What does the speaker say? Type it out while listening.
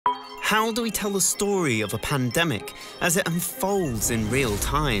How do we tell the story of a pandemic as it unfolds in real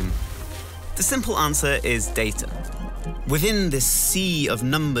time? The simple answer is data. Within this sea of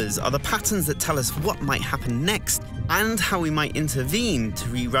numbers are the patterns that tell us what might happen next and how we might intervene to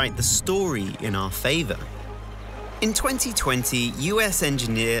rewrite the story in our favor. In 2020, US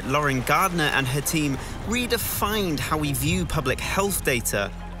engineer Lauren Gardner and her team redefined how we view public health data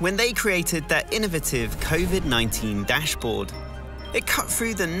when they created their innovative COVID-19 dashboard. It cut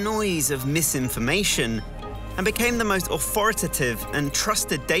through the noise of misinformation and became the most authoritative and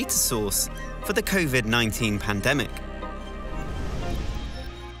trusted data source for the COVID-19 pandemic.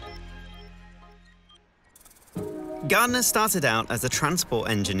 Gardner started out as a transport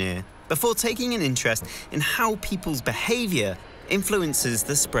engineer before taking an interest in how people's behavior influences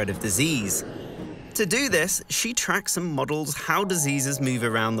the spread of disease. To do this, she tracks and models how diseases move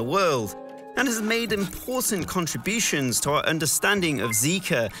around the world and has made important contributions to our understanding of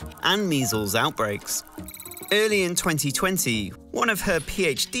Zika and measles outbreaks. Early in 2020, one of her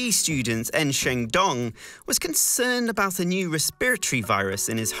PhD students, Ensheng Dong, was concerned about a new respiratory virus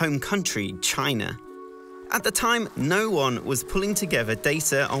in his home country, China. At the time, no one was pulling together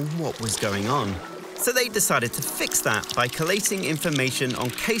data on what was going on. So they decided to fix that by collating information on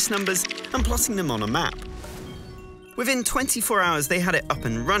case numbers and plotting them on a map. Within 24 hours, they had it up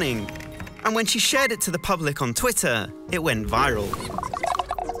and running. And when she shared it to the public on Twitter, it went viral.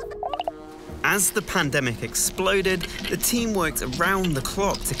 As the pandemic exploded, the team worked around the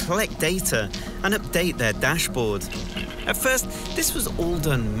clock to collect data and update their dashboard. At first, this was all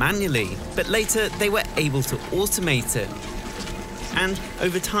done manually, but later they were able to automate it. And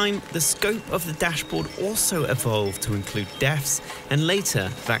over time, the scope of the dashboard also evolved to include deaths and later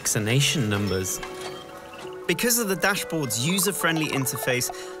vaccination numbers. Because of the dashboard's user-friendly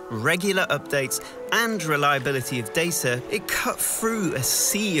interface, regular updates, and reliability of data, it cut through a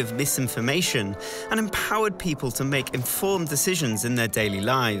sea of misinformation and empowered people to make informed decisions in their daily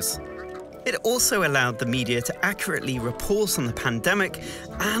lives. It also allowed the media to accurately report on the pandemic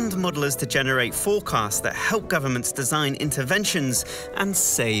and modelers to generate forecasts that help governments design interventions and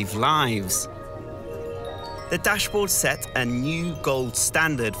save lives. The dashboard set a new gold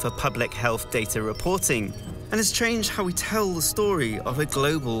standard for public health data reporting and has changed how we tell the story of a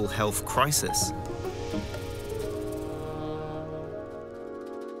global health crisis.